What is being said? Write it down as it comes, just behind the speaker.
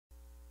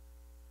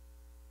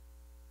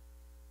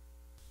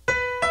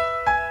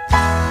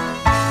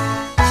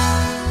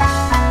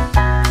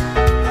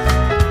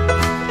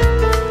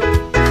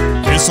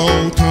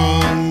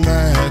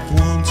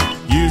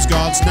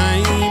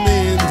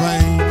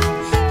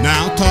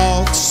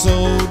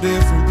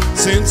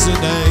since the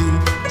day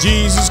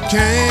Jesus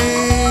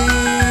came.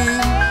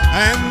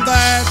 And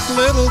that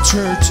little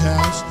church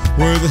house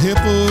where the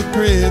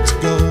hypocrites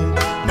go,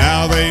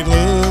 now they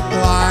look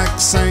like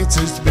saints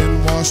that's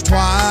been washed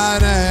white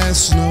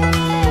as snow.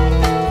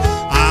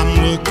 I'm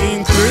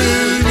looking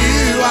through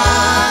new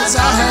eyes,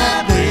 I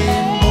have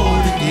been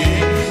born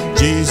again.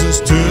 Jesus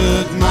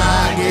took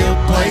my guilt,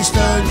 placed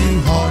a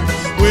new heart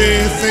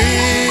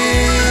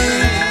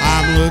within.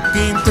 I'm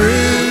looking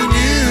through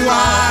new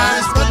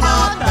eyes, but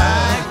not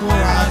back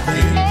where I've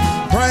been.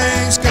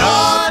 Praise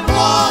God,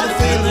 what a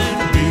feeling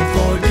to be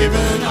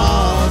forgiven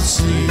of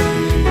sin.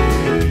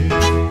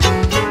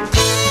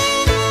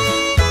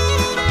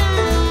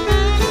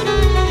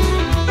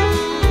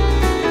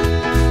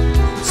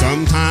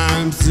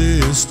 Sometimes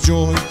this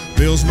joy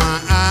fills my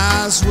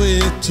eyes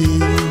with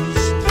tears.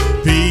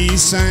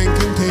 Peace and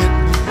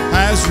contentment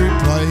has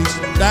replaced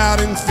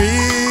doubt and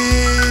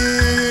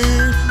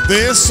fear.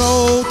 This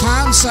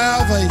old-time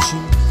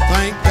salvation,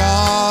 thank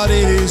God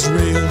it is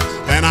real,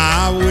 and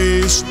I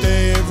wished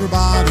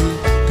everybody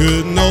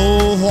could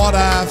know what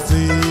I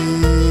feel.